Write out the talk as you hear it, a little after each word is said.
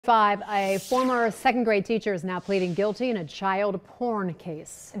A former second-grade teacher is now pleading guilty in a child porn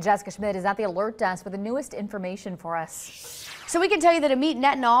case. Jessica Schmidt is at the alert desk with the newest information for us. So we can tell you that Amit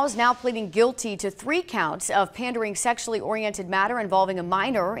Netanel is now pleading guilty to 3 counts of pandering sexually oriented matter involving a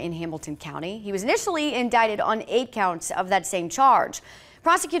minor in Hamilton County. He was initially indicted on 8 counts of that same charge.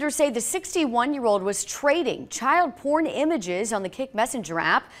 Prosecutors say the 61-year-old was trading child porn images on the Kick Messenger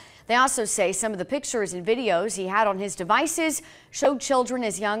app. They also say some of the pictures and videos he had on his devices showed children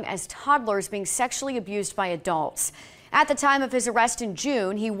as young as toddlers being sexually abused by adults. At the time of his arrest in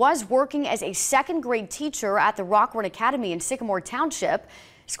June, he was working as a second-grade teacher at the Rockwern Academy in Sycamore Township.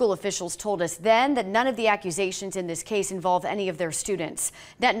 School officials told us then that none of the accusations in this case involve any of their students.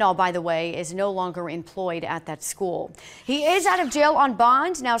 Netanel, by the way, is no longer employed at that school. He is out of jail on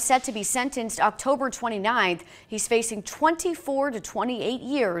bond, now set to be sentenced October 29th. He's facing 24 to 28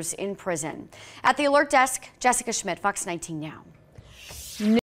 years in prison. At the alert desk, Jessica Schmidt, Fox 19 Now.